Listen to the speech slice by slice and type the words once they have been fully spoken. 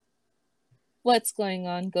What's going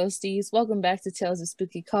on, Ghosties? Welcome back to Tales of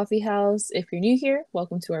Spooky Coffee House. If you're new here,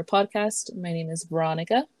 welcome to our podcast. My name is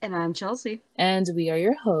Veronica, And I'm Chelsea. and we are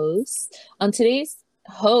your hosts. On today's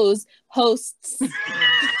hosts.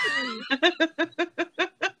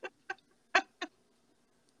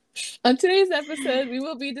 On today's episode, we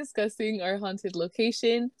will be discussing our haunted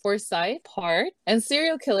location, Forsyth Park, and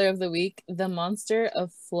serial killer of the week, the Monster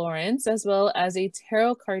of Florence, as well as a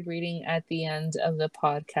tarot card reading at the end of the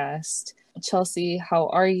podcast. Chelsea, how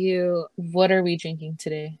are you? What are we drinking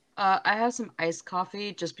today? I have some iced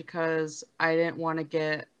coffee just because I didn't want to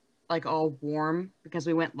get like all warm because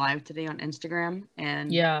we went live today on Instagram,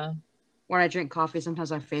 and Yeah. when I drink coffee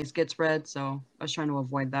sometimes my face gets red, so I was trying to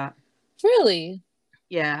avoid that. Really?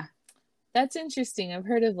 Yeah. That's interesting. I've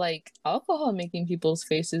heard of like alcohol making people's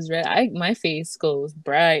faces red. My face goes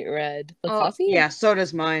bright red. But Oh, coffee? yeah, so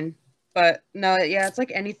does mine. But no, yeah, it's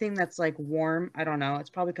like anything that's like warm. I don't know. It's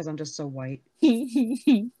probably because I'm just so white.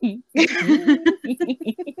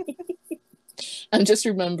 I'm just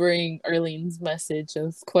remembering Arlene's message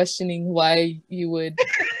of questioning why you would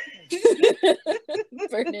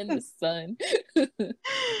burn in the sun.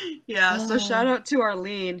 Yeah, so shout Oh, out to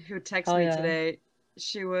Arlene who texted oh me yeah. today.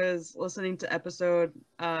 She was listening to episode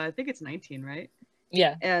I think it's 19, right?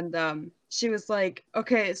 Yeah. And she was like,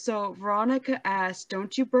 okay, so Veronica asked,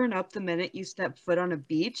 don't you burn up the minute you step foot on a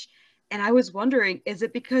beach? And I was wondering, is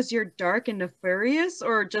it because you're dark and nefarious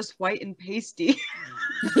or just white and pasty?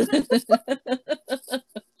 A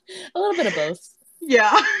little bit of both.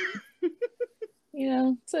 Yeah.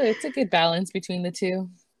 So it's a good balance between the two.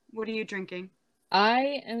 What are you drinking?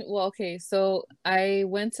 Okay, so I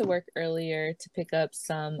went to work earlier to pick up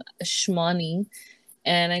some shmani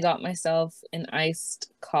and I got myself an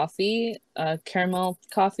iced coffee, caramel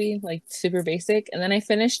coffee, like super basic. And then I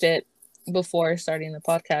finished it before starting the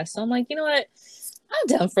podcast. So I'm like, you know what?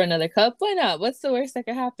 I'm down for another cup. Why not? What's the worst that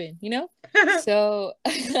could happen? So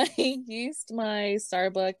I used my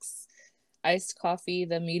Starbucks iced coffee,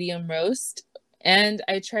 the medium roast. And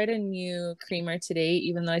I tried a new creamer today,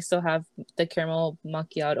 even though I still have the caramel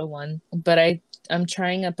macchiato one. But I'm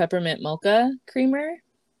trying a peppermint mocha creamer.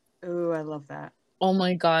 Ooh, I love that. Oh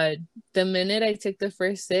my God. The minute I took the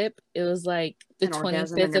first sip, it was like the An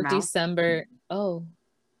orgasm in 25th your of mouth. December. Oh.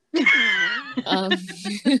 Um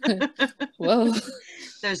Whoa.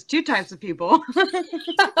 There's two types of people.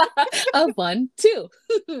 One, two.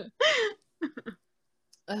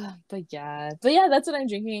 But yeah, that's what I'm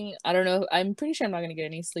drinking. I don't know. I'm pretty sure I'm not gonna get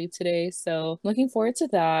any sleep today, so looking forward to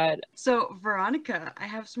that. So, Veronica, I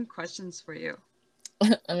have some questions for you.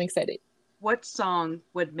 I'm excited. What song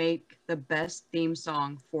would make the best theme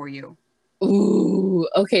song for you? Ooh,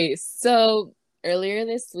 okay. So earlier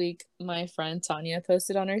this week, my friend Tanya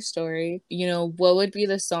posted on her story, what would be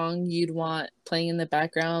the song you'd want playing in the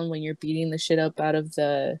background when you're beating the shit up out of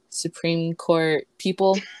the Supreme Court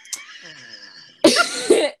people?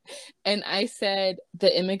 And I said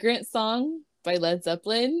the Immigrant Song by Led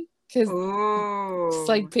Zeppelin, because just Oh,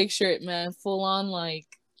 like picture it, man, full on like.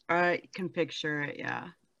 I can picture it, yeah.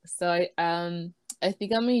 So I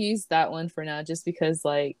think I'm gonna use that one for now, just because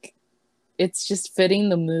like it's just fitting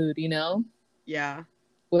the mood. Yeah.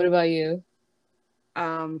 What about you?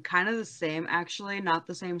 Kind of the same actually, not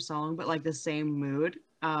the same song, but like the same mood.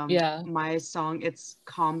 Yeah, My song, it's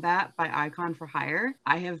Combat by Icon for Hire.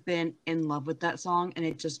 I have been in love with that song and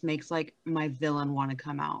it just makes like my villain want to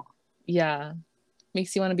come out. yeah.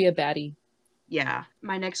 Makes you want to be a baddie. Yeah.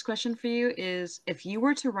 My next question for you is, if you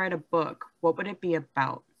were to write a book, what would it be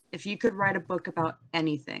about? If you could write a book about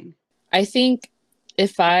anything. I think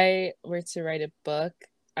if I were to write a book,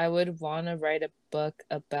 I would want to write a book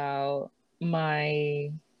about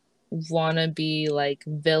my wannabe like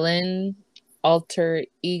villain alter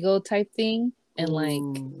ego type thing, and like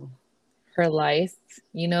Ooh. her life,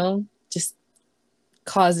 just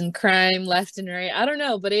causing crime left and right. I don't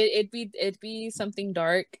know, but it'd be something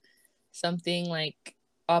dark, something like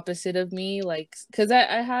opposite of me, like because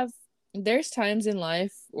I have there's times in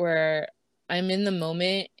life where I'm in the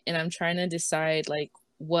moment and I'm trying to decide like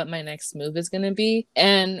what my next move is gonna be,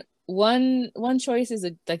 and one choice is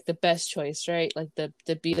like the best choice, right? Like the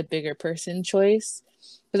be the bigger person choice,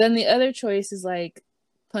 but then the other choice is like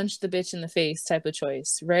punch the bitch in the face type of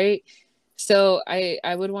choice, right? So I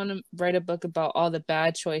would want to write a book about all the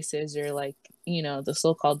bad choices, or like the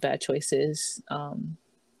so-called bad choices.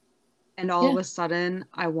 And all Yeah. of a sudden,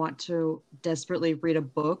 I want to desperately read a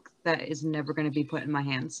book that is never going to be put in my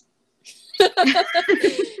hands.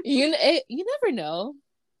 You never know.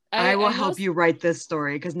 I will I know. help you write this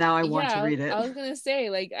story because now I want to Yeah, read it. I was gonna say,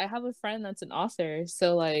 like, I have a friend that's an author,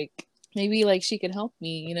 so like maybe like she can help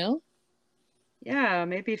me. Yeah,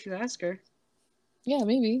 maybe if you ask her. Yeah,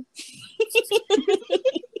 maybe.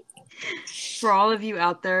 For all of you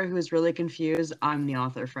out there who's really confused, I'm the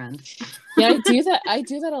author friend. Yeah, I do that. I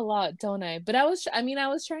do that a lot, don't I? But I was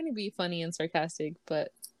trying to be funny and sarcastic,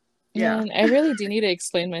 but Yeah. man, I really do need to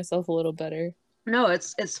explain myself a little better. No,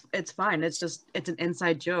 it's fine. It's just it's an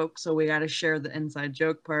inside joke, so we got to share the inside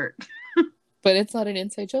joke part. But it's not an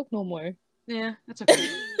inside joke no more. Yeah, that's okay.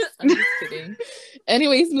 I'm just kidding.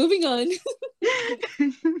 Anyways, moving on.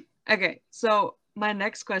 Okay, so my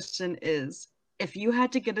next question is, if you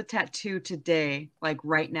had to get a tattoo today, like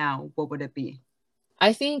right now, what would it be?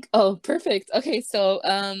 I think, oh, perfect. Okay, so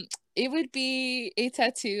it would be a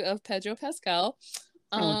tattoo of Pedro Pascal.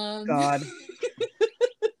 Oh Um God.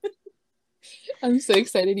 I'm so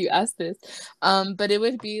excited you asked this. But it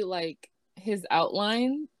would be like his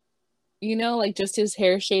outline, you know, like just his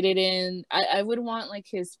hair shaded in. I would want like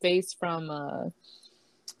his face from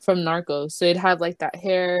Narcos. So it'd have like that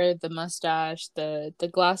hair, the mustache, the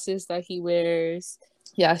glasses that he wears.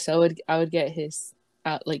 Yeah, so I would get his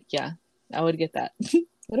like yeah, I would get that.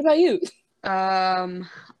 What about you? Um,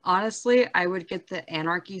 Honestly, I would get the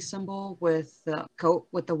anarchy symbol with the coat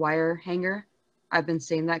with the wire hanger. I've been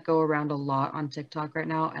seeing that go around a lot on TikTok right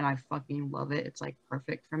now, and I fucking love it. It's like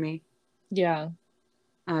perfect for me. Yeah.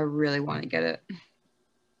 I really want to get it.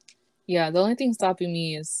 Yeah, the only thing stopping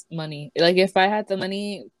me is money. Like if I had the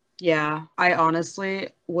money, Yeah, I honestly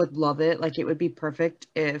would love it. Like it would be perfect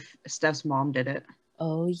if Steph's mom did it.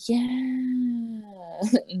 oh yeah.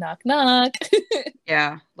 Knock knock.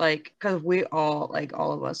 Yeah, like because we all like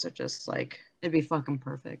all of us are just like it'd be fucking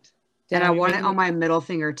perfect. And I Damn, you're want it making on me. my middle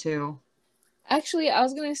finger too. Actually, I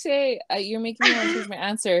was gonna say you're making me want to change my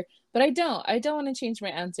answer, but I don't. I don't want to change my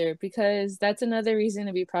answer because that's another reason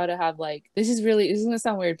to be proud to have like this is gonna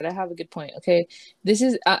sound weird, but I have a good point. Okay, this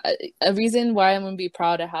is a reason why I'm gonna be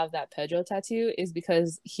proud to have that Pedro tattoo is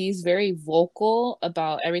because he's very vocal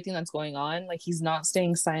about everything that's going on. Like he's not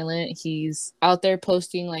staying silent. He's out there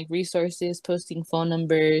posting like resources, posting phone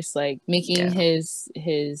numbers, like making Yeah,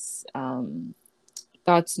 his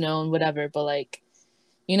thoughts known, whatever. But like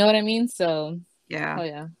you know what I mean? So, yeah. oh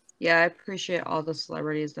yeah. Yeah, I appreciate all the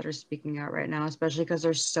celebrities that are speaking out right now, especially because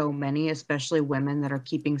there's so many, especially women that are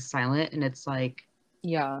keeping silent, and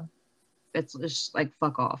Yeah. it's just like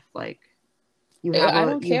fuck off. Like I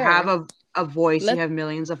don't you have care. a voice, you Let have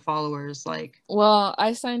millions of followers. Like well,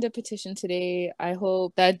 I signed a petition today. I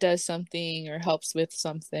hope that does something or helps with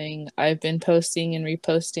something. I've been posting and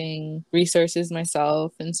reposting resources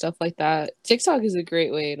myself and stuff like that. TikTok is a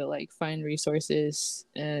great way to like find resources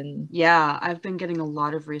and yeah, I've been getting a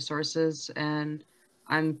lot of resources, and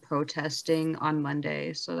I'm protesting on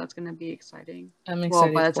Monday, so that's gonna be exciting. I'm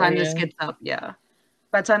Well, by excited the for time this you. gets up, yeah.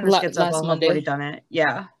 By the time this gets up, Last I'll have already Monday. done it.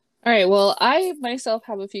 Yeah. All right, well, I myself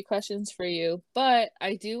have a few questions for you, but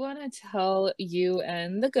I do want to tell you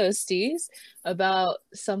and the ghosties about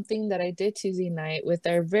something that I did Tuesday night with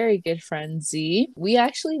our very good friend Z. We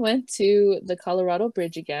actually went to the Colorado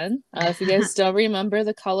Bridge again. If you guys don't remember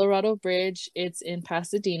the Colorado Bridge, it's in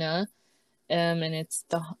Pasadena, and it's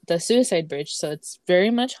the Suicide Bridge, so it's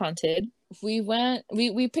very much haunted.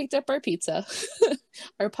 We picked up our pizza,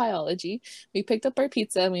 our pyology. We picked up our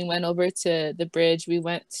pizza and we went over to the bridge. We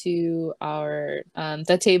went to our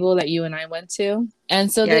the table that you and I went to,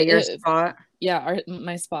 and so Yeah, your spot. yeah,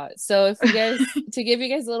 my spot. So if you guys to give you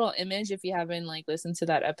guys a little image, if you haven't like listened to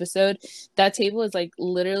that episode, that table is like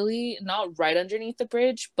literally not right underneath the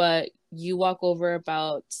bridge, but you walk over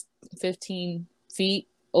about 15 feet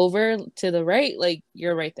over to the right, like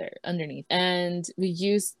you're right there underneath. And we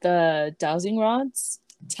used the dowsing rods.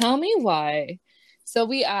 Tell me why. So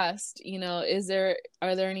we asked, you know,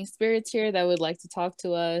 are there any spirits here that would like to talk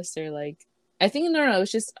to us or like I think no,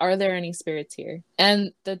 it's just are there any spirits here?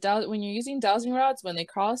 And when you're using dowsing rods, when they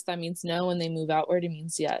cross, that means no. When they move outward, it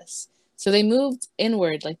means yes. So they moved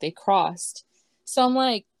inward, like they crossed. So I'm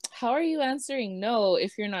like, how are you answering no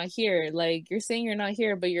if you're not here? Like you're saying you're not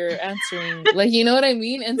here, but you're answering like you know what I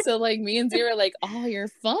mean? And so like me and Z were like, oh, you're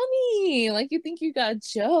funny. Like you think you got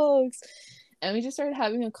jokes. And we just started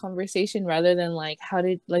having a conversation rather than like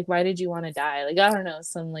why did you want to die? Like I don't know,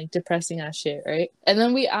 some like depressing ass shit, right? And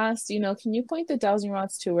then we asked, you know, can you point the dowsing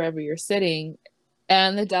rods to wherever you're sitting?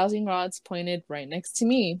 And the dowsing rods pointed right next to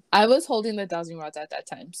me. I was holding the dowsing rods at that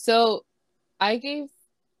time. So I gave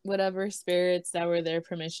whatever spirits that were there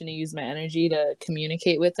permission to use my energy to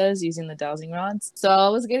communicate with us using the dowsing rods. So I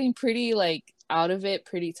was getting pretty like out of it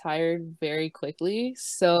pretty tired very quickly.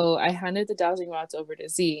 So I handed the dowsing rods over to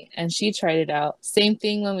Z and she tried it out. Same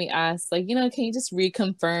thing when we asked, like, can you just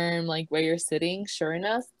reconfirm like where you're sitting? Sure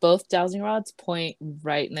enough, both dowsing rods point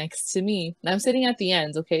right next to me. And I'm sitting at the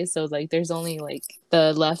ends, okay? So like there's only like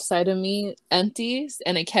the left side of me empties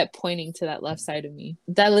and it kept pointing to that left side of me.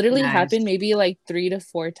 That literally happened maybe like 3 to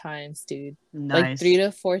 4 times, dude. Like 3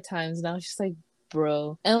 to 4 times. And I was just like,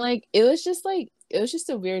 bro. And like it was just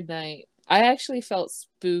a weird night. I actually felt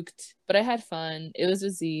spooked, but I had fun. It was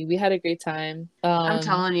with Z. We had a great time. I'm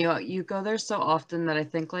telling you, you go there so often that I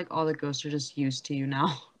think like all the ghosts are just used to you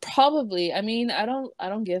now. Probably. I mean, I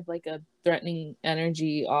don't give like a threatening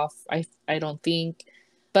energy off. I don't think.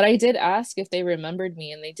 But I did ask if they remembered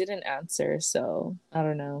me and they didn't answer, so I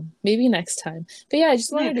don't know. Maybe next time. But yeah, I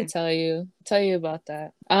just wanted to tell you about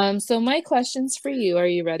that. So my questions for you, are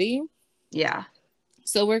you ready? Yeah.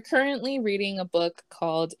 So we're currently reading a book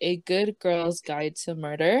called A Good Girl's Guide to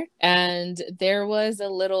Murder. And there was a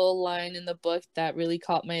little line in the book that really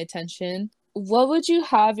caught my attention. What would you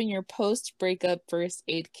have in your post-breakup first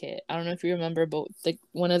aid kit? I don't know if you remember, but like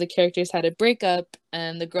one of the characters had a breakup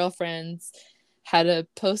and the girlfriends had a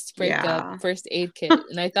post-breakup first aid kit.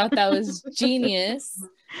 And I thought that was genius.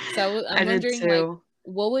 So I'm wondering, like,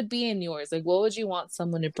 what would be in yours? Like, what would you want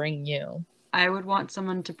someone to bring you? I would want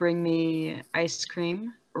someone to bring me ice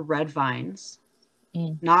cream, red vines,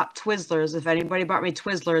 not Twizzlers. If anybody brought me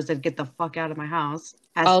Twizzlers, they'd get the fuck out of my house.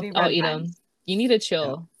 I'll eat them. You need to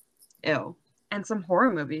chill. Ew. And some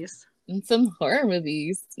horror movies.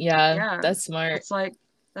 Yeah, that's smart.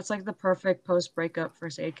 That's like the perfect post-breakup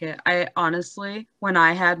first aid kit. I honestly, when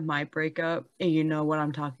I had my breakup, and you know what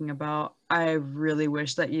I'm talking about, I really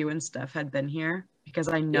wish that you and Steph had been here because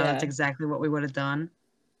I know that's exactly what we would have done.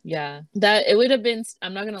 Yeah, that it would have been.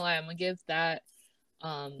 I'm not gonna lie. I'm gonna give that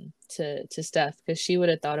to Steph because she would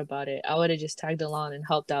have thought about it. I would have just tagged along and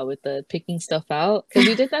helped out with the picking stuff out because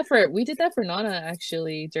we did that for Nana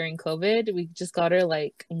actually during COVID. We just got her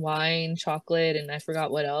like wine, chocolate, and I forgot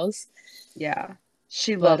what else. Yeah,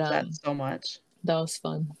 she loved that so much. That was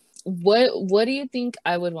fun. What do you think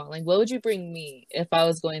I would want? Like, what would you bring me if I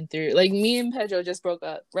was going through, like, me and Pedro just broke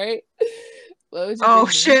up, right? What would you bring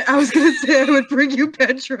me? Shit, I was gonna say I would bring you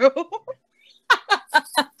Pedro.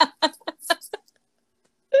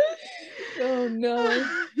 Oh no.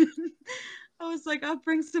 I was like, I'll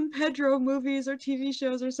bring some Pedro movies or TV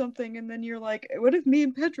shows or something, and then you're like, what if me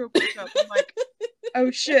and Pedro broke up? I'm like,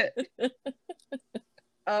 oh shit.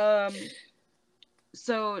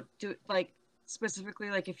 So do like specifically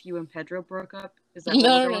like if you and Pedro broke up, is that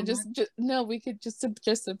no, just no, we could just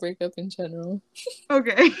a breakup in general.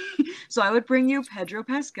 Okay. So I would bring you Pedro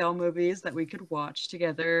Pascal movies that we could watch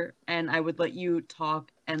together, and I would let you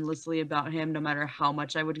talk endlessly about him no matter how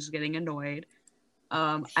much I was getting annoyed.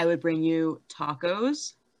 I would bring you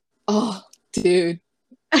tacos. Oh, dude.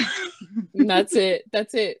 That's it.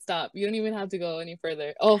 Stop. You don't even have to go any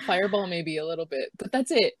further. Oh, Fireball maybe a little bit, but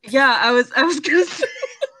that's it. Yeah, I was gonna say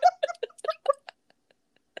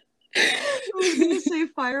I was gonna say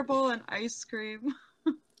Fireball and ice cream.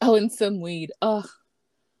 Oh, and some weed. Oh,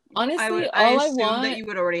 honestly, I want that you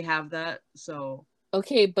would already have that. So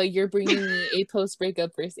okay, but you're bringing me a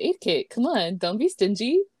post-breakup first aid kit. Come on, don't be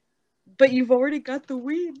stingy. But you've already got the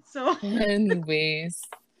weed, so. Anyways.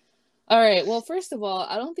 All right. Well, first of all,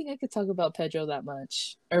 I don't think I could talk about Pedro that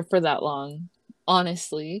much or for that long,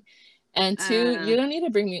 honestly. And two, you don't need to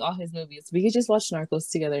bring me all his movies. We could just watch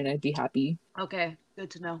Narcos together and I'd be happy. Okay,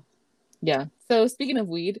 good to know. Yeah. So speaking of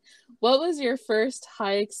weed, what was your first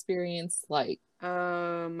high experience like?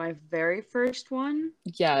 My very first one?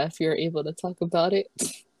 Yeah, if you're able to talk about it.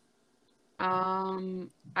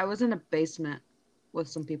 I was in a basement with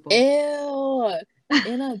some people. Ew.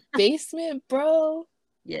 In a basement, bro?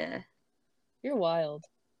 Yeah. You're wild.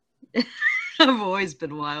 I've always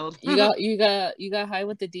been wild. You got high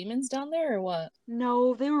with the demons down there or what?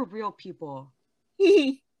 No, they were real people.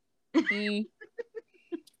 I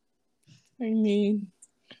mean,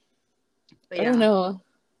 I don't know.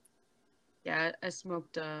 Yeah, I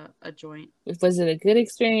smoked a joint. Was it a good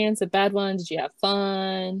experience, a bad one? Did you have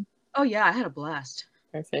fun? Oh yeah, I had a blast.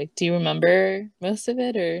 Perfect. Do you remember most of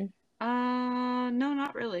it or? No,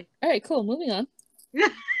 not really. All right, cool. Moving on.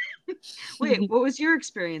 Wait, what was your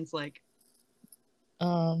experience like?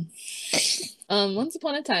 Once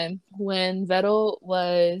upon a time when Vettel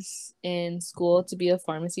was in school to be a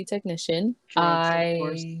pharmacy technician,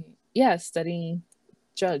 studying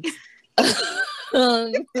drugs.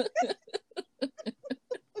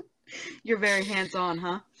 You're very hands-on,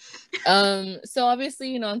 huh? So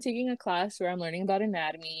obviously, I'm taking a class where I'm learning about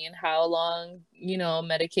anatomy and how long,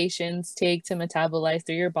 medications take to metabolize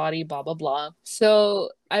through your body, blah blah blah.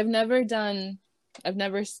 So I've never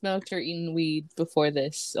smoked or eaten weed before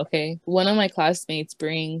this, okay? One of my classmates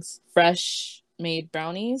brings fresh made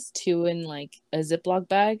brownies, two in like a Ziploc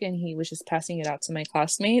bag, and he was just passing it out to my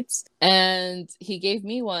classmates. And he gave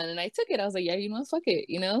me one and I took it. I was like, yeah, fuck it.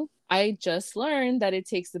 I just learned that it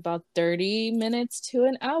takes about 30 minutes to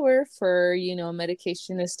an hour for,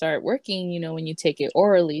 medication to start working, when you take it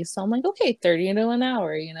orally. So I'm like, okay, 30 to an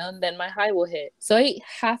hour, and then my high will hit. So I ate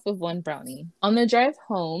half of one brownie. On the drive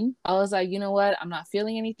home, I was like, you know what? I'm not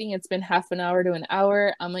feeling anything. It's been half an hour to an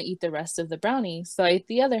hour. I'm going to eat the rest of the brownie. So I ate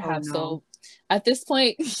the other Oh half. no. So at this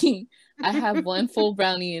point, I have one full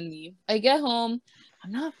brownie in me. I get home.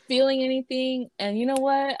 I'm not feeling anything. And you know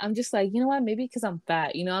what? I'm just like, maybe because I'm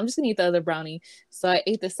fat, I'm just gonna eat the other brownie. So I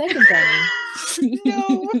ate the second brownie.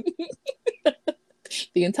 No.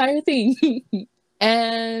 The entire thing.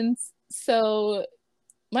 And so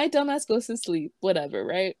my dumbass goes to sleep, whatever,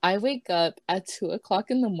 right? I wake up at 2 o'clock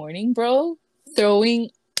in the morning, bro, throwing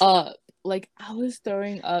up. Like I was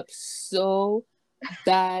throwing up so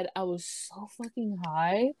bad. I was so fucking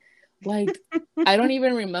high. Like, I don't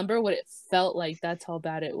even remember what it felt like. That's how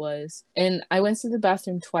bad it was. And I went to the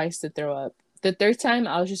bathroom twice to throw up. The third time,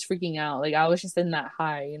 I was just freaking out. Like, I was just in that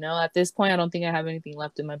high, At this point, I don't think I have anything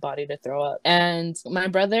left in my body to throw up. And my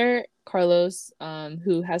brother, Carlos,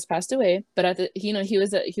 who has passed away, but he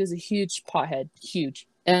was a huge pothead, huge.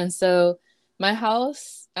 And so my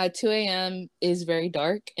house at 2 a.m. is very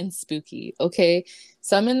dark and spooky, okay?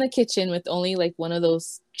 So I'm in the kitchen with only like one of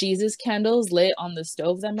those Jesus candles lit on the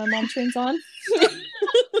stove that my mom turns on.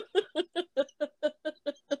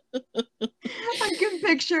 I can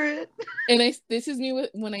picture it. And this is me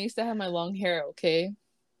when I used to have my long hair, okay?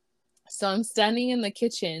 So I'm standing in the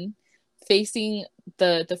kitchen facing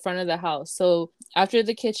the front of the house. So after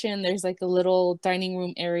the kitchen, there's like a little dining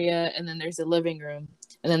room area, and then there's a living room,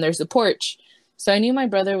 and then there's a porch. So I knew my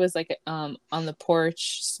brother was like on the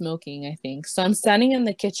porch smoking, I think. So I'm standing in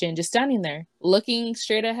the kitchen, just standing there, looking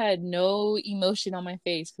straight ahead, no emotion on my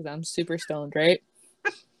face because I'm super stoned, right?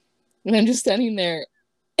 And I'm just standing there.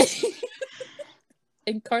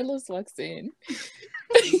 And Carlos walks in.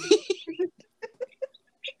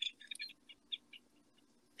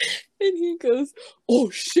 And he goes, "Oh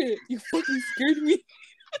shit, you fucking scared me."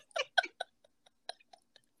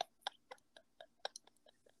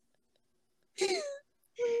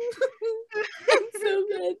 So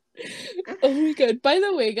bad. Oh my god. By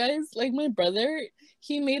the way, guys, like my brother,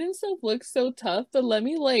 he made himself look so tough, but let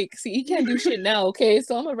me see, he can't do shit now, okay?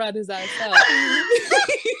 So I'm gonna rat his ass out.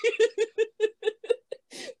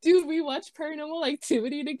 Dude, we watched Paranormal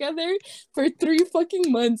Activity together for 3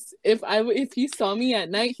 fucking months. If he saw me at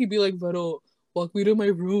night, he'd be like, "Vero, walk me to my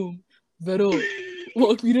room. Vero,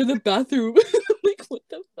 walk me to the bathroom." Like, what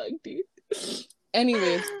the fuck, dude?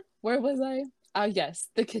 Anyways, where was I? Yes,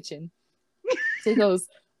 the kitchen. So he goes,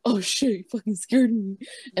 "Oh shit, you fucking scared me."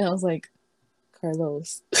 And I was like,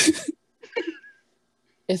 "Carlos,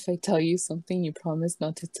 if I tell you something, you promise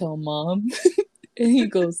not to tell mom?" And he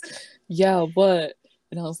goes, "Yeah, what?"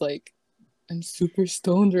 And I was like, "I'm super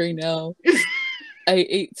stoned right now. I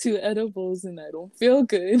ate 2 edibles and I don't feel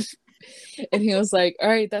good." And he was like, "All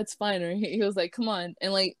right, that's fine." Or he was like, "Come on."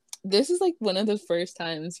 And this is like one of the first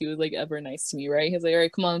times he was like ever nice to me, right? He was like, "All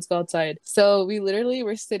right, come on, let's go outside." So we literally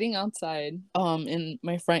were sitting outside in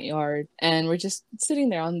my front yard, and we're just sitting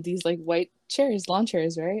there on these like white chairs, lawn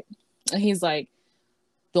chairs, right? And he's like,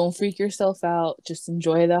 "Don't freak yourself out, just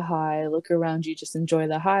enjoy the high, look around you, just enjoy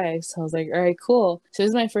the high." So I was like, "All right, cool." So this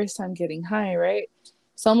is my first time getting high, right?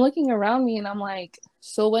 So I'm looking around me and I'm like,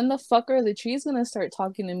 so when the fuck are the trees gonna start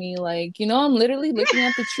talking to me? Like, I'm literally looking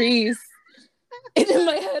at the trees. And in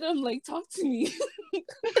my head, I'm like, "Talk to me."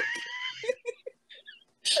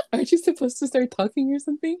 Aren't you supposed to start talking or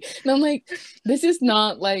something? And I'm like, this is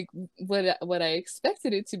not like what I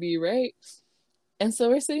expected it to be, right? And so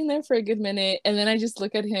we're sitting there for a good minute, and then I just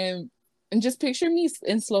look at him and just picture me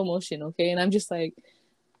in slow motion, okay? And I'm just like,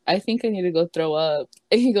 "I think I need to go throw up."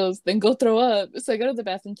 And he goes, "Then go throw up." So I go to the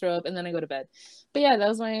bathroom, throw up, and then I go to bed. But yeah, that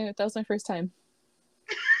was my first time.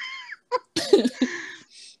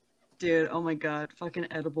 Dude, oh my god, fucking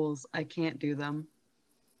edibles. I can't do them.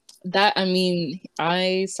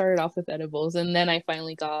 I started off with edibles, and then I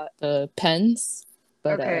finally got the pens.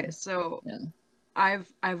 But Okay, so yeah.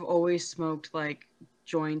 I've always smoked like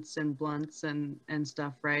joints and blunts and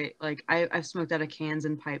stuff, right? Like I've smoked out of cans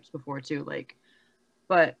and pipes before too, like,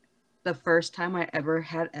 but the first time I ever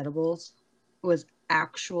had edibles was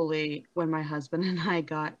actually when my husband and I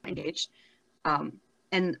got engaged.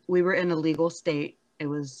 And we were in a legal state. It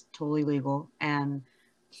was totally legal. And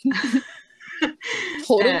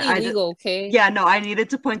Totally legal, okay? yeah, no, I needed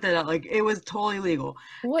to point that out. Like, it was totally legal.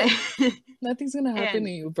 What? Nothing's gonna happen and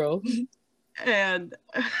to you, bro. and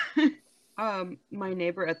my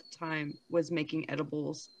neighbor at the time was making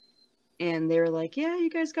edibles, and they were like, yeah, you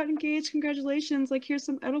guys got engaged, congratulations, like, here's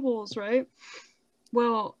some edibles, right?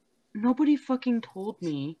 Well, nobody fucking told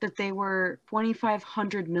me that they were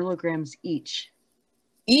 2,500 milligrams each.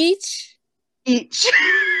 Each Each.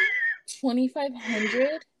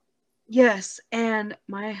 2,500? Yes, and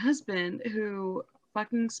my husband, who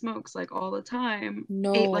fucking smokes like all the time,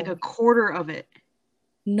 ate like a No. quarter of it,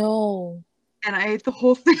 No. and I ate the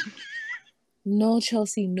whole thing. No,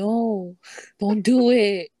 Chelsea, no. Don't do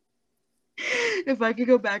it. If I could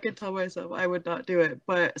go back and tell myself, I would not do it.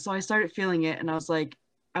 But so I started feeling it, and I was like,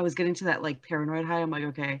 I was getting to that like paranoid high. I'm like,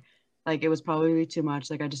 okay, like it was probably too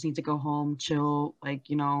much. Like I just need to go home, chill, like,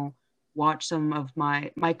 watch some of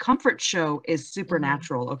my comfort show is Mm-hmm.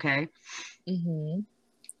 Supernatural, okay? Mm-hmm.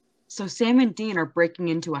 So Sam and Dean are breaking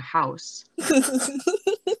into a house.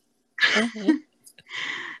 Uh-huh.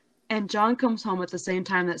 And John comes home at the same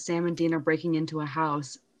time that Sam and Dean are breaking into a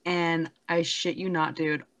house. And I shit you not,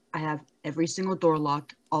 dude, I have every single door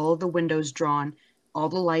locked, all of the windows drawn, all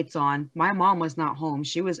the lights on. My mom was not home.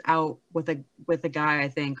 She was out with a guy, I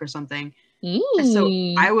think, or something. So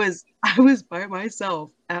Mm. I was by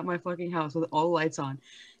myself at my fucking house with all the lights on.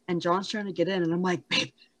 And John's trying to get in, and I'm like, babe,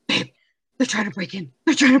 they're trying to break in.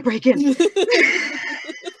 They're trying to break in.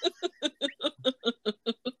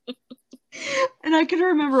 And I can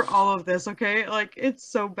remember all of this, okay? Like, it's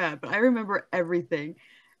so bad, but I remember everything.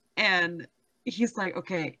 And he's like,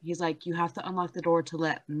 okay, he's like, you have to unlock the door to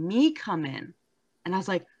let me come in. And I was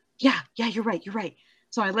like, yeah, you're right.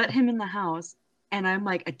 So I let him in the house, and I'm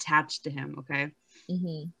like attached to him, okay?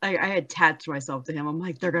 Mm-hmm. I attached myself to him. I'm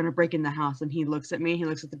like, they're gonna break in the house. And he looks at me, he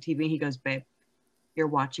looks at the TV, he goes, babe, you're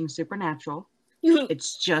watching Supernatural.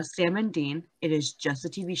 It's just Sam and Dean. It is just a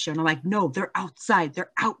TV show. And I'm like, no, they're outside. They're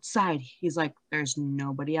outside. He's like, there's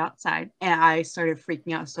nobody outside. And I started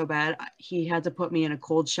freaking out so bad. He had to put me in a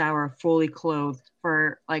cold shower, fully clothed,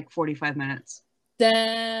 for like 45 minutes.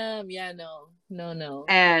 Damn. Yeah, no. No, no. No,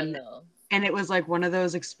 And no. and it was like one of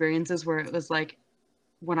those experiences where it was like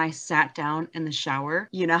when I sat down in the shower,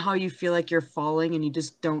 you know how you feel like you're falling and you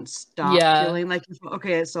just don't stop Yeah. feeling like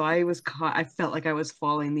okay, so I was caught, I felt like I was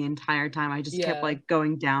falling the entire time. I just kept Yeah. like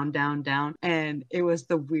going down, down, down, and it was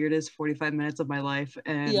the weirdest 45 minutes of my life.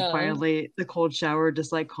 And Yeah. finally the cold shower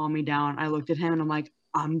just like calmed me down. I looked at him and I'm like,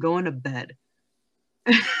 I'm going to bed.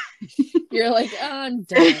 You're like, I'm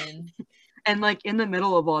done. And like in the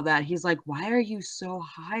middle of all that, he's like, why are you so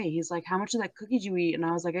high? He's like, how much of that cookie did you eat? And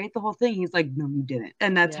I was like, I ate the whole thing. He's like, no, you didn't.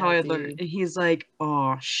 And that's how Yeah, I learned. dude. And he's like,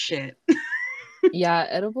 oh shit. Yeah,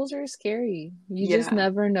 edibles are scary. You just Yeah.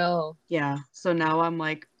 never know. Yeah. So now I'm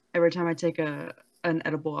like, every time I take an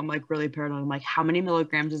edible, I'm like really paranoid. I'm like, how many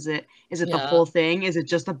milligrams is it? Is it the Yeah. whole thing? Is it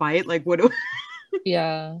just a bite? Like, what do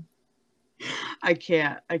Yeah. I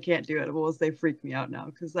can't do edibles. They freak me out now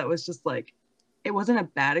because that was just like, it wasn't a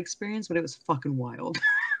bad experience, but it was fucking wild.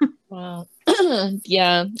 Wow.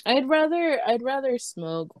 Yeah. I'd rather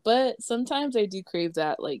smoke, but sometimes I do crave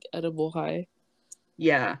that like edible high.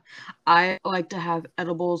 Yeah. I like to have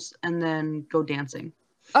edibles and then go dancing.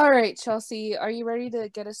 All right, Chelsea, are you ready to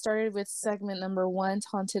get us started with segment number one,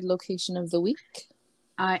 haunted location of the week?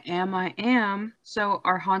 I am. So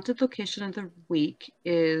our haunted location of the week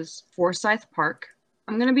is Forsyth Park.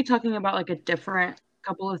 I'm going to be talking about like a different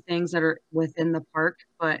couple of things that are within the park,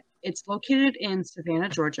 but it's located in Savannah,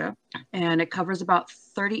 Georgia, and it covers about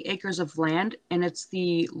 30 acres of land, and it's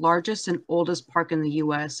the largest and oldest park in the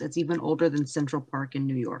US. It's even older than Central Park in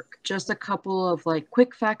New York. Just a couple of like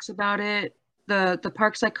quick facts about it. The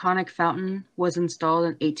park's iconic fountain was installed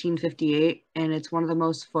in 1858, and it's one of the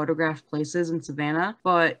most photographed places in Savannah.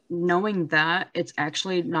 But knowing that, it's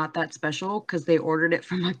actually not that special because they ordered it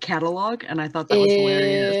from a catalog, and I thought that was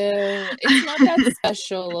hilarious. Ew. It's not that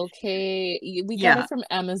special, okay? We got Yeah, it from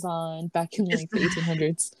Amazon back in it's like the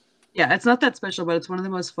 1800s. yeah, it's not that special, but it's one of the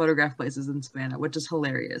most photographed places in Savannah, which is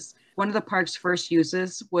hilarious. One of the park's first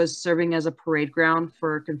uses was serving as a parade ground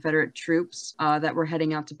for Confederate troops that were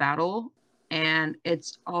heading out to battle. And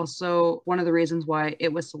it's also one of the reasons why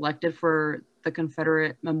it was selected for the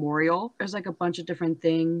Confederate Memorial. There's like a bunch of different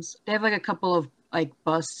things. They have like a couple of like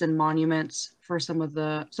busts and monuments for some of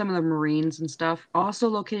the Marines and stuff. Also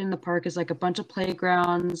located in the park is like a bunch of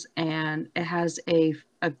playgrounds, and it has a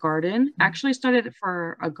garden. Actually started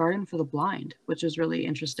for a garden for the blind, which is really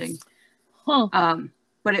interesting. Huh. Um,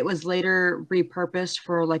 but it was later repurposed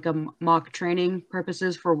for like a mock training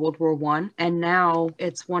purposes for World War One. And now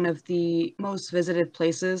it's one of the most visited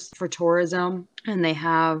places for tourism. And they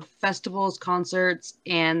have festivals, concerts,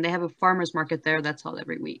 and they have a farmers market there that's held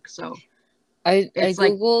every week. So I it's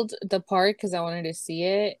like, googled the park because I wanted to see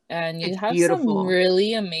it, and you it's have some beautiful.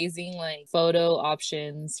 really amazing like photo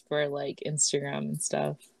options for like Instagram and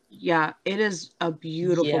stuff. Yeah, it is a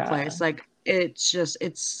beautiful Yeah. place. Like it's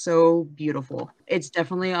so beautiful. It's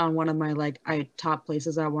definitely on one of my like I top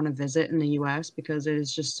places I want to visit in the US because it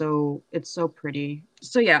is just so it's so pretty.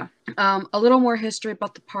 So yeah, a little more history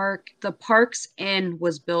about the park. The Park's Inn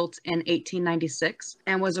was built in 1896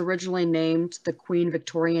 and was originally named the Queen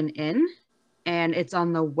Victorian Inn, and it's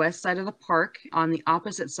on the west side of the park. On the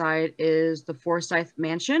opposite side is the Forsyth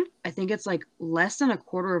Mansion. I think it's like less than a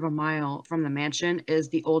quarter of a mile from the mansion is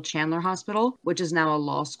the old Chandler Hospital, which is now a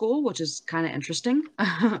law school, which is kind of interesting.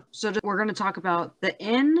 So we're going to talk about the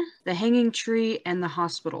inn, the hanging tree, and the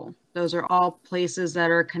hospital. Those are all places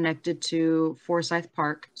that are connected to Forsyth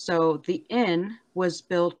Park. So the inn was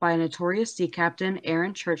built by a notorious sea captain,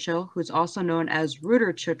 Aaron Churchill, who's also known as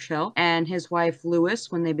Reuter Churchill, and his wife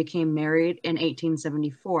Lewis when they became married in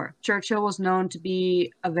 1874. Churchill was known to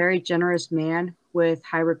be a very generous man with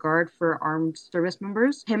high regard for armed service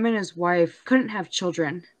members. Him and his wife couldn't have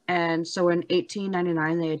children, and so in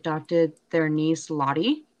 1899 they adopted their niece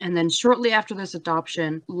Lottie. And then shortly after this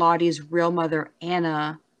adoption, Lottie's real mother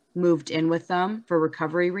Anna moved in with them for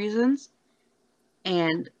recovery reasons.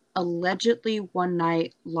 And allegedly one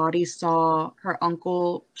night Lottie saw her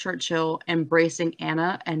uncle Churchill embracing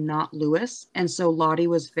Anna and not Lewis. And so Lottie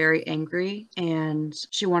was very angry and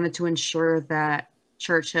she wanted to ensure that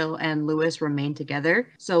Churchill and Lewis remained together.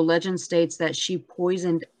 So legend states that she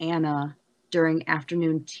poisoned Anna during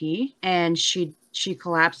afternoon tea, and she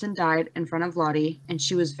collapsed and died in front of Lottie, and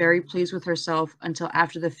she was very pleased with herself until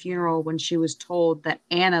after the funeral when she was told that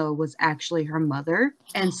Anna was actually her mother.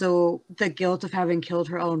 And so the guilt of having killed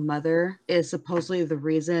her own mother is supposedly the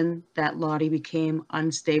reason that Lottie became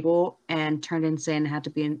unstable and turned insane and had to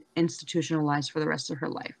be institutionalized for the rest of her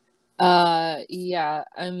life. Yeah,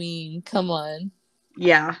 I mean, come on.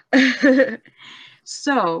 Yeah.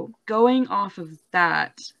 So, going off of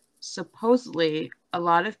that, supposedly a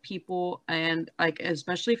lot of people, and like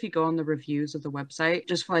especially if you go on the reviews of the website,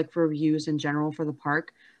 just for like for reviews in general for the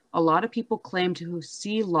park, a lot of people claim to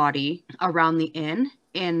see Lottie around the inn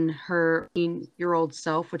in her 18-year-old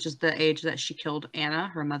self, which is the age that she killed Anna,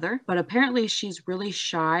 her mother. But apparently she's really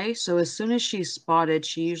shy, so as soon as she's spotted,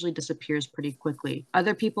 she usually disappears pretty quickly.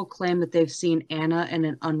 Other people claim that they've seen Anna in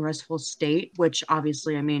an unrestful state, which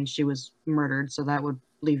obviously, I mean, she was murdered, so that would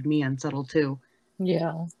leave me unsettled too.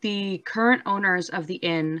 Yeah. The current owners of the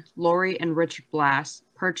inn, Lori and Richard Blass,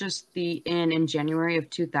 purchased the inn in January of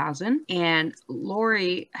 2000, and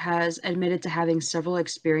Lori has admitted to having several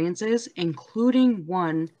experiences, including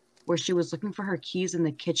one where she was looking for her keys in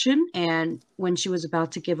the kitchen, and when she was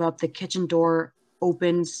about to give up, the kitchen door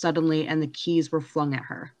opened suddenly and the keys were flung at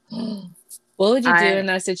her. What would you do in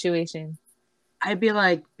I that situation? I'd be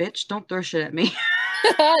like, bitch, don't throw shit at me.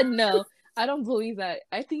 No, I don't believe that.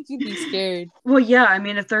 I think you'd be scared. Well, yeah, I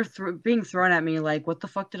mean, if they're being thrown at me, like, what the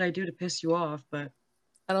fuck did I do to piss you off? But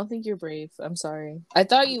I don't think you're brave. I'm sorry. I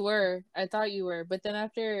thought you were. I thought you were. But then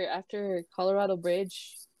after Colorado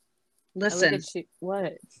Bridge, I look listen, at you.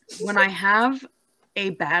 What? when I have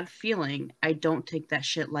a bad feeling, I don't take that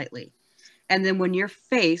shit lightly. And then when your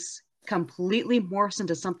face completely morphs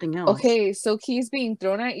into something else, Okay, so keys being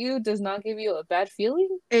thrown at you does not give you a bad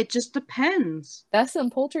feeling? it just depends. That's some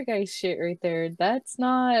poltergeist shit right there. That's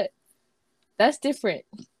not. That's different.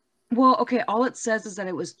 Well, okay, all it says is that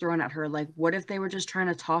it was thrown at her. Like, what if they were just trying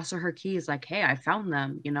to toss her keys? Like, hey, I found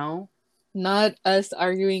them, you know? Not us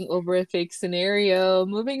arguing over a fake scenario.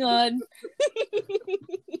 Moving on.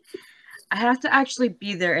 I have to actually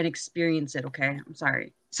be there and experience it, okay? I'm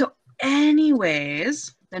sorry. So,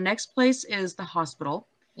 anyways, the next place is the hospital.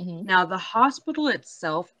 Hmm. Now, the hospital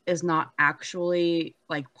itself is not actually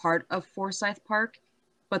like part of Forsyth Park,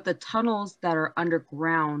 but the tunnels that are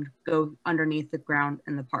underground go underneath the ground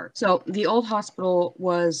in the park. So, the old hospital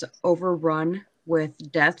was overrun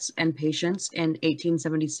with deaths and patients in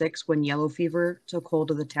 1876 when yellow fever took hold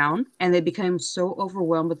of the town. And they became so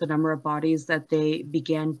overwhelmed with the number of bodies that they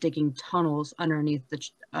began digging tunnels underneath the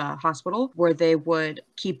hospital where they would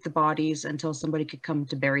keep the bodies until somebody could come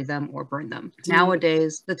to bury them or burn them. Dude.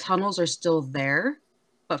 Nowadays, the tunnels are still there,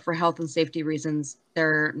 but for health and safety reasons,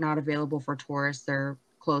 they're not available for tourists. They're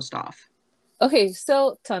closed off. Okay,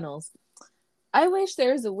 so tunnels. I wish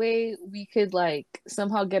there was a way we could like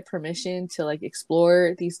somehow get permission to like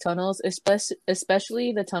explore these tunnels,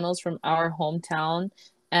 especially the tunnels from our hometown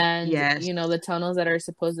and Yes. the tunnels that are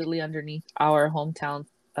supposedly underneath our hometown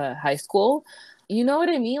high school. You know what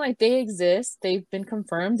I mean? Like they exist. They've been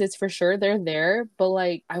confirmed. It's for sure they're there, but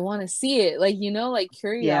like I want to see it. Like like Yeah.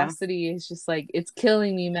 curiosity is just like it's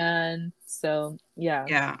killing me, man. So, yeah.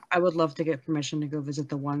 Yeah. I would love to get permission to go visit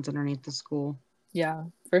the ones underneath the school. Yeah,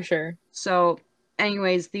 for sure. So,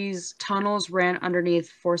 anyways, these tunnels ran underneath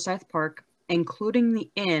Forsyth Park, including the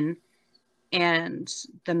inn and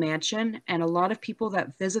the mansion. And a lot of people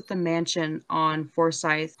that visit the mansion on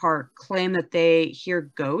Forsyth Park claim that they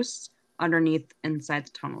hear ghosts underneath inside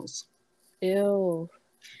the tunnels. Ew.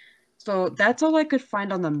 So that's all I could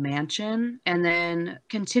find on the mansion. And then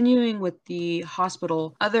continuing with the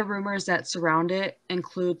hospital, other rumors that surround it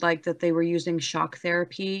include like that they were using shock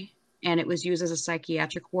therapy and it was used as a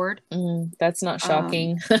psychiatric ward. That's not Um,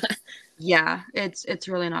 shocking. yeah, it's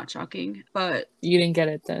really not shocking, but You didn't get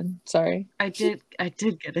it then. Sorry. I did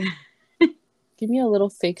get it. Give me a little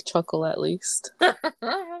fake chuckle at least.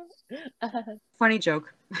 Funny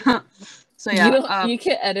joke. So You yeah, don't you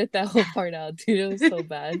can edit that whole part out, dude. It was so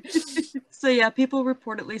bad. so yeah, people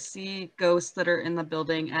reportedly see ghosts that are in the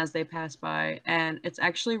building as they pass by, and it's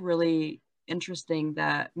actually really interesting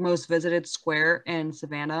that most visited square in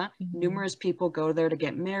Savannah, Mhm. numerous people go there to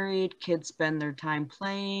get married, kids spend their time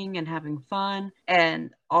playing and having fun, and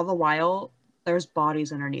all the while there's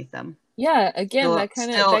bodies underneath them, Yeah, again, still that kind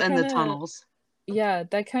of still that in the kind of tunnels. yeah,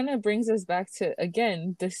 that kind of brings us back to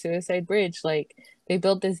again the suicide bridge. Like they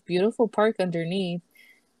built this beautiful park underneath,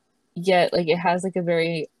 yet like it has like a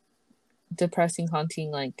very depressing, haunting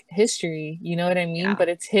like history. You know what I mean? Yeah, But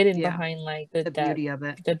it's hidden yeah, behind like the beauty of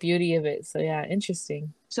it. the beauty of it. So yeah,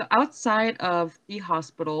 interesting. So outside of the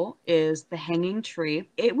hospital is the hanging tree.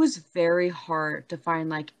 It was very hard to find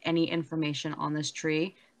like any information on this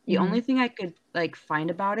tree. The Hmm. only thing I could like find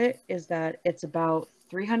about it is that it's about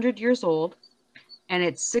 300 years old and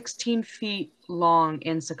it's 16 feet long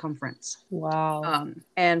in circumference. Wow.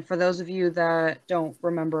 And for those of you that don't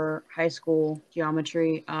remember high school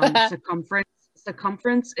geometry,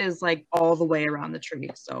 circumference is like all the way around the tree.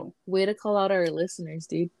 So Way to call out our listeners,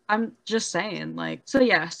 dude. I'm just saying, like, so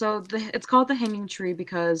yeah, it's called the hanging tree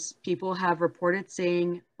because people have reported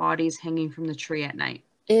seeing bodies hanging from the tree at night.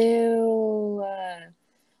 Ew.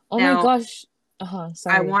 Oh my Now, gosh. Uh-huh, I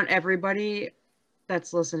sorry. want everybody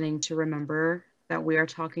that's listening to remember that we are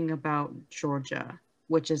talking about Georgia,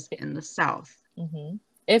 which is in the South. Mm-hmm.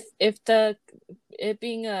 If the it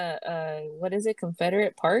being a what is it,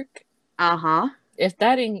 Confederate Park? Uh-huh. If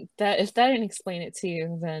that didn't explain it to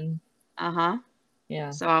you, then Uh-huh. yeah.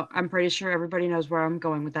 So I'm pretty sure everybody knows where I'm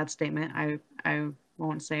going with that statement. I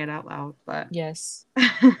won't say it out loud, but Yes.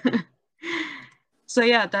 so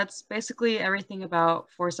yeah, that's basically everything about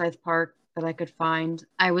Forsyth Park that I could find.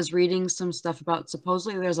 I was reading some stuff about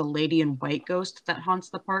supposedly there's a lady in white ghost that haunts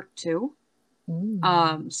the park too.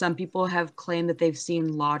 Mm. Some people have claimed that they've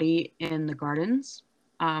seen Lottie in the gardens.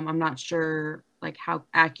 I'm not sure like how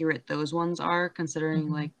accurate those ones are, considering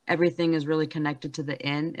Hmm. like everything is really connected to the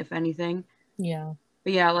inn, if anything. Yeah.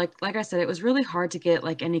 But yeah, like I said, it was really hard to get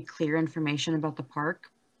like any clear information about the park,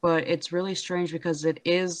 but it's really strange because it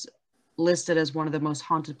is listed as one of the most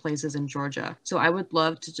haunted places in Georgia. So I would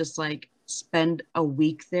love to just like spend a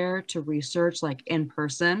week there to research like in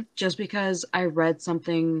person just because I read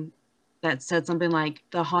something that said something like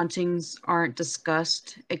the hauntings aren't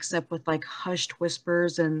discussed except with like hushed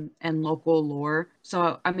whispers and local lore.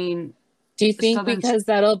 So I mean, Do you think southern because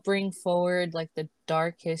that'll bring forward like the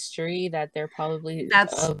dark history that they're probably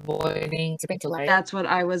that's avoiding to bring to light? That's what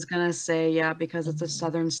I was gonna say, yeah, because it's a Hmm.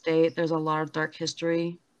 southern state. There's a lot of dark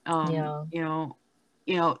history. Yeah.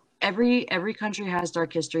 Every country has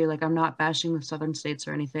dark history. Like I'm not bashing the southern states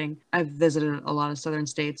or anything. I've visited a lot of southern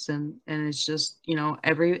states and it's just,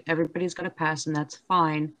 everybody's got a past and that's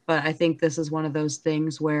fine. But I think this is one of those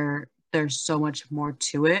things where there's so much more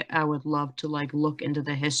to it. I would love to like look into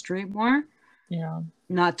the history more, Yeah.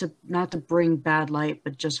 not to bring bad light,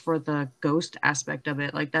 but just for the ghost aspect of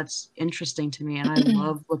it. Like that's interesting to me, and I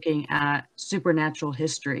love looking at supernatural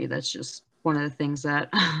history. That's just one of the things that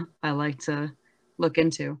I like to look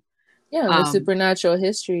into. Yeah, the Um, supernatural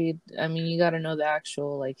history. I mean, you got to know the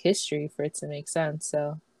actual like history for it to make sense.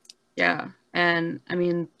 So, yeah, and I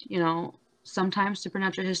mean, sometimes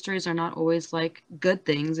supernatural histories are not always like good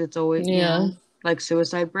things. It's always, yeah. like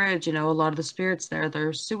Suicide Bridge. A lot of the spirits there,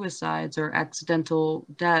 they're suicides or accidental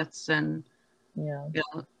deaths, and Yeah. you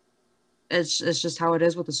know, it's just how it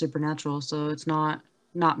is with the supernatural. So it's not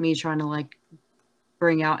me trying to like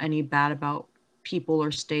bring out any bad about people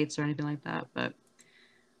or states or anything like that. But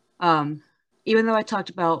um, even though I talked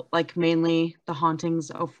about like mainly the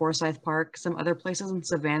hauntings of Forsyth Park, some other places in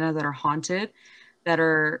Savannah that are haunted that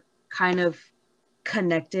are kind of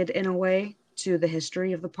connected in a way to the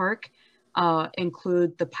history of the park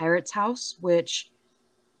include the Pirate's House, which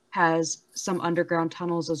has some underground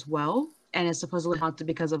tunnels as well, and is supposedly haunted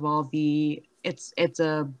because of all the it's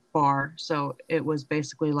a bar, so it was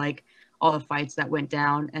basically like all the fights that went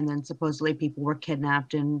down, and then supposedly people were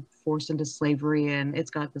kidnapped and forced into slavery, and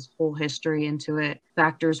it's got this whole history into it.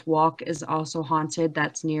 Factor's Walk is also haunted.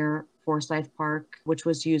 That's near Forsyth Park, which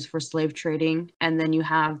was used for slave trading. And then you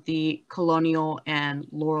have the Colonial and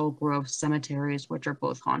Laurel Grove cemeteries, which are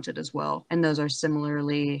both haunted as well. And those are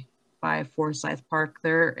similarly by Forsyth Park.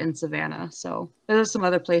 They're in Savannah. So there's some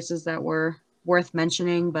other places that were worth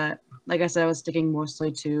mentioning, but like I said, I was sticking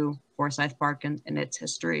mostly to Forsyth Park and its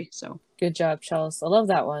history. So Good job, Chelsea. I love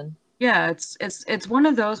that one. yeah, it's one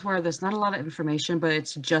of those where there's not a lot of information, but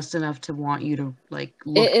it's just enough to want you to like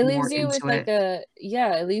look It more leaves you with into like it.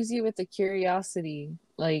 it leaves you with the curiosity.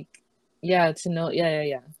 Like, yeah, to know.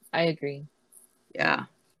 Yeah. I agree. Yeah.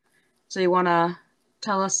 So you want to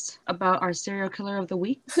tell us about our serial killer of the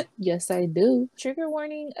week? Yes, I do. Trigger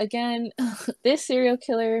warning again. This serial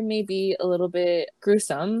killer may be a little bit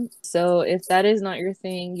gruesome. So if that is not your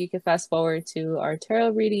thing, you can fast forward to our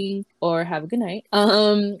tarot reading or have a good night.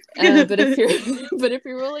 But if you're but if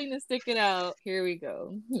you're willing to stick it out, here we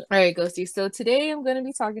go. All right, Ghosty. So today I'm going to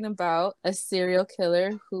be talking about a serial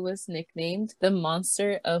killer who was nicknamed the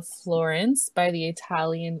Monster of Florence by the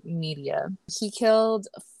Italian media. He killed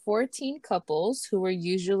 14 couples who were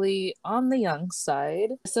usually on the young side.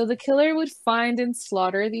 So the killer would find and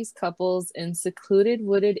slaughter these couples in secluded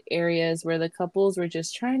wooded areas where the couples were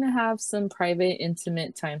just trying to have some private,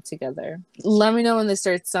 intimate time together. Let me know when this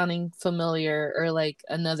starts sounding familiar or like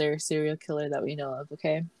another serial killer that we know of,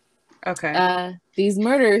 okay? Okay. These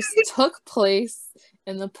murders took place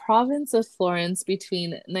in the province of Florence between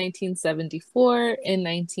 1974 and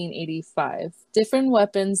 1985. Different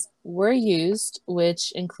weapons were used,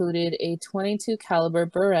 which included a 22 caliber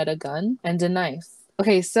Beretta gun and a knife.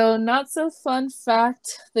 Okay, so not so fun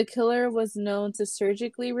fact, the killer was known to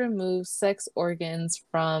surgically remove sex organs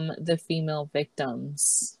from the female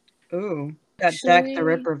victims. Ooh, got Jack the Actually,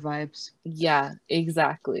 Ripper vibes. yeah,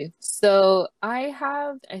 exactly. So I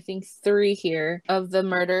have, I think, three here of the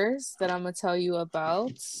murders that I'm gonna tell you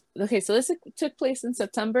about. Okay, so this took place in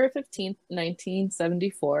September 15th,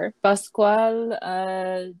 1974.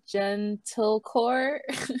 Pasquale Gentilcore,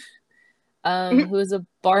 who was a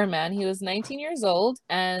barman. He was 19 years old,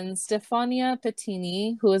 and Stefania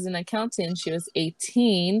Pettini, who was an accountant, she was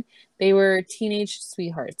 18. They were teenage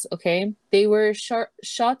sweethearts, okay? They were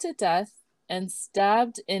shot to death and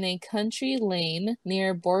stabbed in a country lane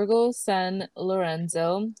near Borgo San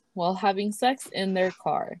Lorenzo while having sex in their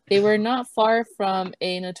car. They were not far from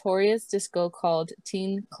a notorious disco called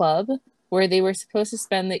Teen Club, where they were supposed to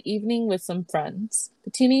spend the evening with some friends.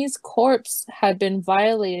 Bettini's corpse had been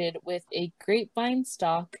violated with a grapevine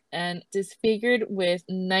stalk and disfigured with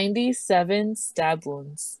 97 stab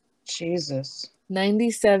wounds. Jesus.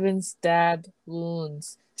 97 stab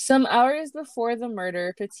wounds. Some hours before the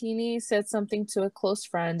murder, Pettini said something to a close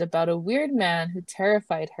friend about a weird man who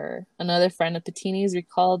terrified her. Another friend of Pettini's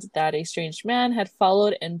recalled that a strange man had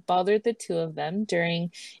followed and bothered the two of them during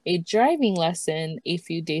a driving lesson a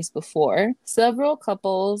few days before. Several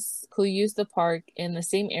couples who used the park in the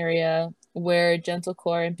same area where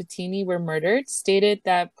Gentlecore and Pettini were murdered stated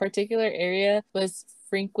that particular area was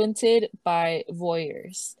frequented by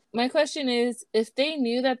voyeurs. My question is, if they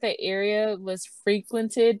knew that the area was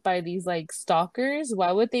frequented by these like stalkers,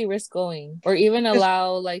 why would they risk going or even Because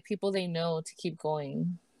allow like people they know to keep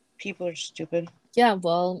going? people are stupid. Yeah,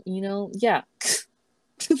 well, yeah.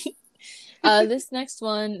 This next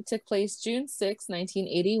one took place June 6,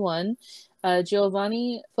 1981.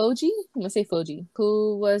 Giovanni Foggi, I'm gonna say Foggi,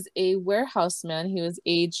 who was a warehouseman. He was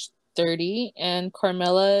aged 30, and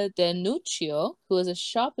Carmela Denuccio, who was a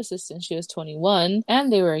shop assistant. She was 21,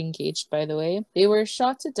 and they were engaged, by the way. They were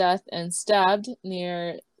shot to death and stabbed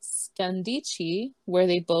near Scandici, where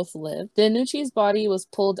they both lived. Denucci's body was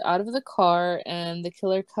pulled out of the car, and the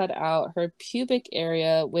killer cut out her pubic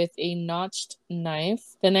area with a notched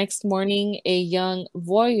knife. The next morning, a young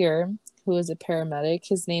voyeur who was a paramedic,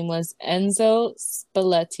 his name was Enzo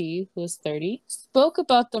Spalletti, who was 30, spoke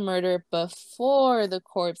about the murder before the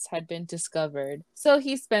corpse had been discovered. So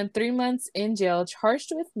he spent 3 months in jail,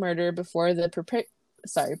 charged with murder before the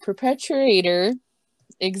perpetrator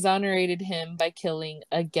exonerated him by killing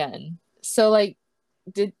again. So, like,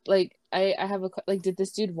 did like I have like did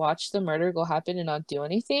this dude watch the murder go happen and not do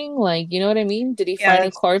anything? Like, you know what I mean? Did he Yeah, find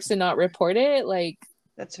a corpse and not report it? Like,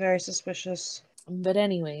 that's very suspicious. but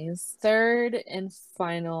anyways, third and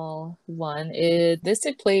final one is this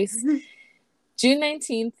took place June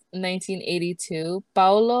 19th, 1982.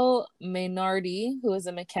 Paolo Mainardi, who was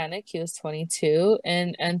a mechanic, he was 22,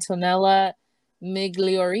 and Antonella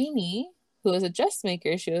Migliorini, who was a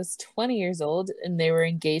dressmaker, she was 20 years old, and they were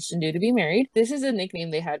engaged and due to be married. This is a nickname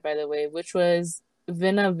they had, by the way, which was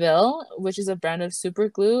Vinaville, which is a brand of super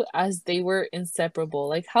glue, as they were inseparable.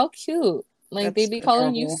 Like, how cute! Like, That's they'd be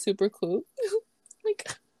calling you adorable. super glue. Like,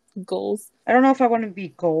 goals. I don't know if I want to be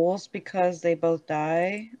goals because they both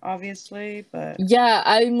die, obviously, but Yeah,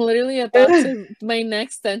 I'm literally about you to. My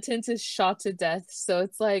next sentence is shot to death, so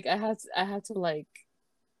it's like I had to like,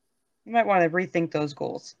 might want to rethink those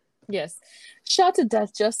goals. yes, shot to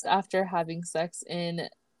death just after having sex in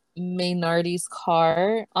Maynardi's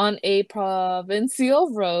car on a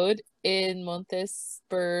provincial road in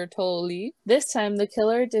Montespertoli. This time, the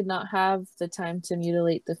killer did not have the time to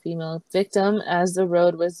mutilate the female victim as the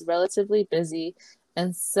road was relatively busy,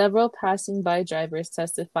 and several passing by drivers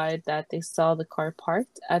testified that they saw the car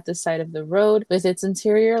parked at the side of the road with its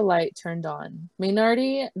interior light turned on.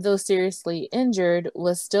 Maynardi, though seriously injured,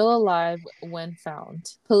 was still alive when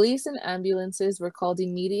found. Police and ambulances were called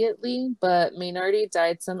immediately, but Maynardi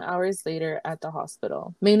died some hours later at the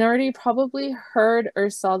hospital. Maynardi probably heard or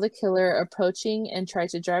saw the killer approaching and tried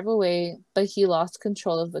to drive away, but he lost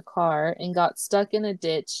control of the car and got stuck in a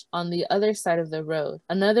ditch on the other side of the road.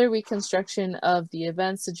 Another reconstruction of the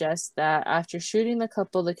event suggests that after shooting the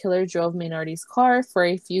couple, the killer drove Maynardi's car for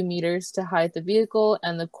a few meters to hide the vehicle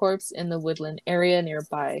and the corpse in the woodland area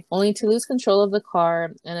nearby, only to lose control of the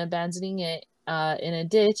car and abandoning it in a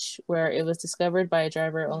ditch where it was discovered by a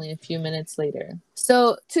driver only a few minutes later.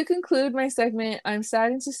 So, to conclude my segment, I'm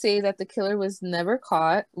saddened to say that the killer was never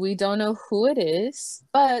caught. We don't know who it is,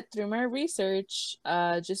 but through my research,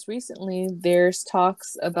 just recently, there's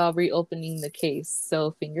talks about reopening the case.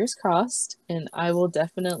 So, fingers crossed, and I will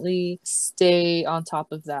definitely stay on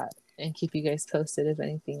top of that and keep you guys posted if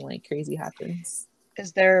anything like crazy happens.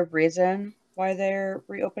 Is there a reason why they're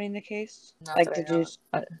reopening the case? Not Like, that I did you?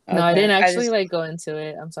 know. No, I didn't Okay, I actually just like go into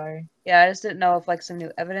it. I'm sorry. yeah, I just didn't know if like some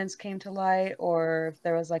new evidence came to light or if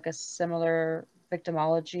there was like a similar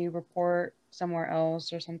victimology report somewhere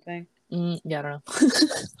else or something. Yeah, I don't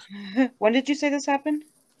know. When did you say this happened?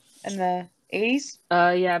 In the 80s?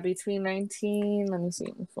 Yeah, between 19, let me see,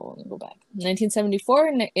 let me go back. 1974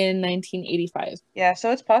 and 1985. Yeah,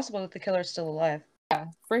 so it's possible that the killer's still alive. Yeah,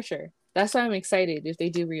 for sure. That's why I'm excited if they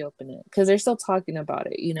do reopen it because they're still talking about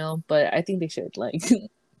it, you know, but I think they should like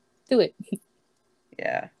do it.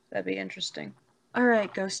 Yeah, that'd be interesting. All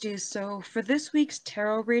right, ghosties. So for this week's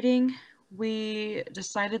tarot reading, we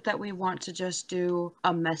decided that we want to just do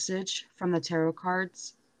a message from the tarot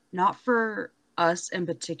cards, not for us in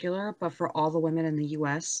particular, but for all the women in the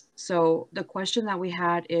US. So the question that we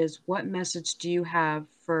had is, what message do you have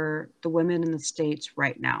for the women in the States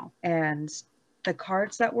right now? And the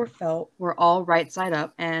cards that were felt were all right side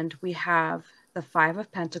up, and we have the Five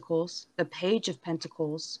of Pentacles, the Page of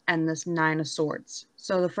Pentacles, and this Nine of Swords.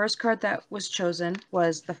 So the first card that was chosen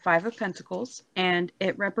was the Five of Pentacles, and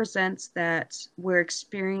it represents that we're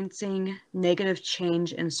experiencing negative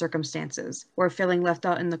change in circumstances. We're feeling left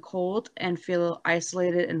out in the cold and feel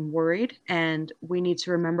isolated and worried, and we need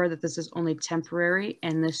to remember that this is only temporary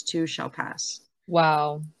and this too shall pass.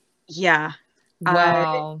 Wow. Yeah, I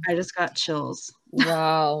Wow. I just got chills.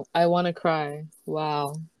 Wow. I want to cry.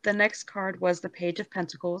 Wow. The next card was the Page of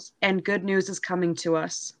Pentacles, and good news is coming to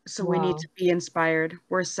us. So we need Wow. to be inspired.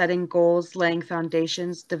 We're setting goals, laying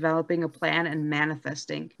foundations, developing a plan, and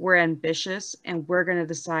manifesting. We're ambitious, and we're going to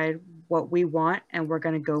decide what we want, and we're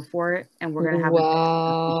going to go for it, and we're going to have a vision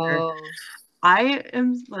for the future. Wow. I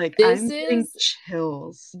am like, This I'm getting is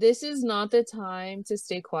chills. this is not the time to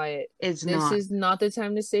stay quiet. It's This not. is not the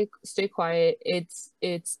time to stay quiet. It's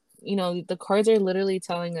you know, the cards are literally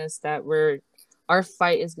telling us that our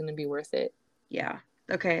fight is going to be worth it. Yeah.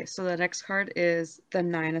 Okay, so the next card is the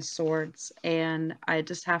Nine of Swords, and I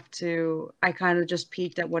just have to I kind of just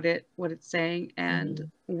peeked at what it's saying,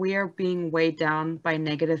 and we are being weighed down by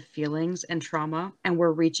negative feelings and trauma, and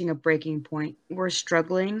we're reaching a breaking point. We're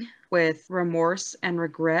struggling with remorse and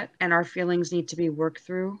regret, and our feelings need to be worked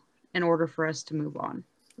through in order for us to move on.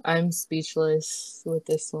 I'm speechless with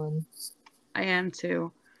this one. I am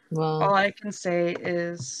too. Well, All I can say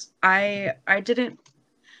is I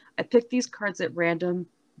picked these cards at random,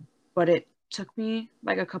 but it took me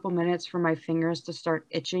like a couple minutes for my fingers to start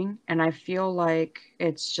itching, and I feel like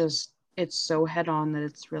it's so head on that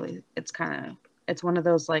it's it's one of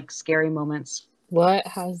those like scary moments. What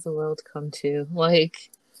has the world come to? Like,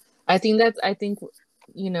 I think,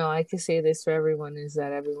 you know, I could say this for everyone is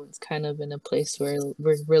that everyone's kind of in a place where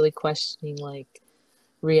we're really questioning like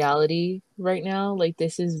reality right now. Like,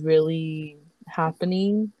 this is really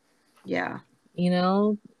happening, Yeah. you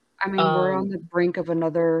know? I mean, we're on Um, the brink of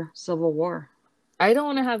another civil war. I don't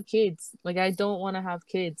want to have kids. Like, I don't want to have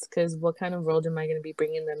kids because what kind of world am I going to be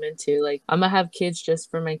bringing them into? Like, I'm going to have kids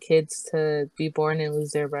just for my kids to be born and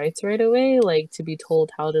lose their rights right away. Like, to be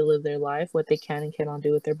told how to live their life, what they can and cannot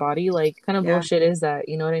do with their body. Like, kind of Yeah. bullshit is that?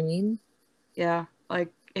 You know what I mean? Yeah. Like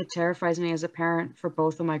it terrifies me as a parent for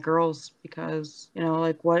both of my girls because, you know,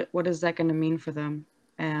 like what is that going to mean for them?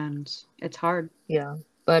 And it's hard. Yeah.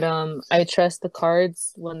 But I trust the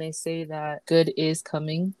cards when they say that good is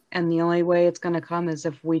coming. And the only way it's going to come is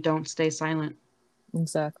if we don't stay silent.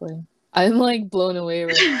 Exactly. I'm like blown away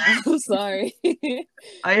right now. I'm sorry.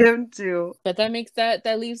 I am too. But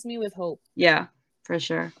that leaves me with hope. Yeah, for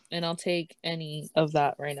sure. And I'll take any of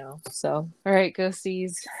that right now. So, all right,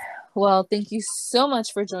 ghosties. Well, thank you so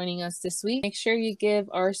much for joining us this week. Make sure you give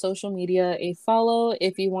our social media a follow.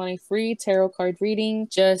 If you want a free tarot card reading,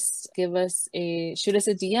 just shoot us a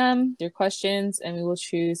DM, your questions, and we will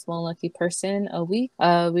choose one lucky person a week.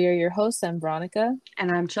 We are your hosts. I'm Veronica. And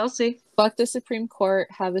I'm Chelsea. Fuck the Supreme Court.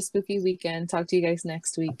 Have a spooky weekend. Talk to you guys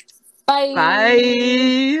next week. Bye.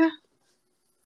 Bye.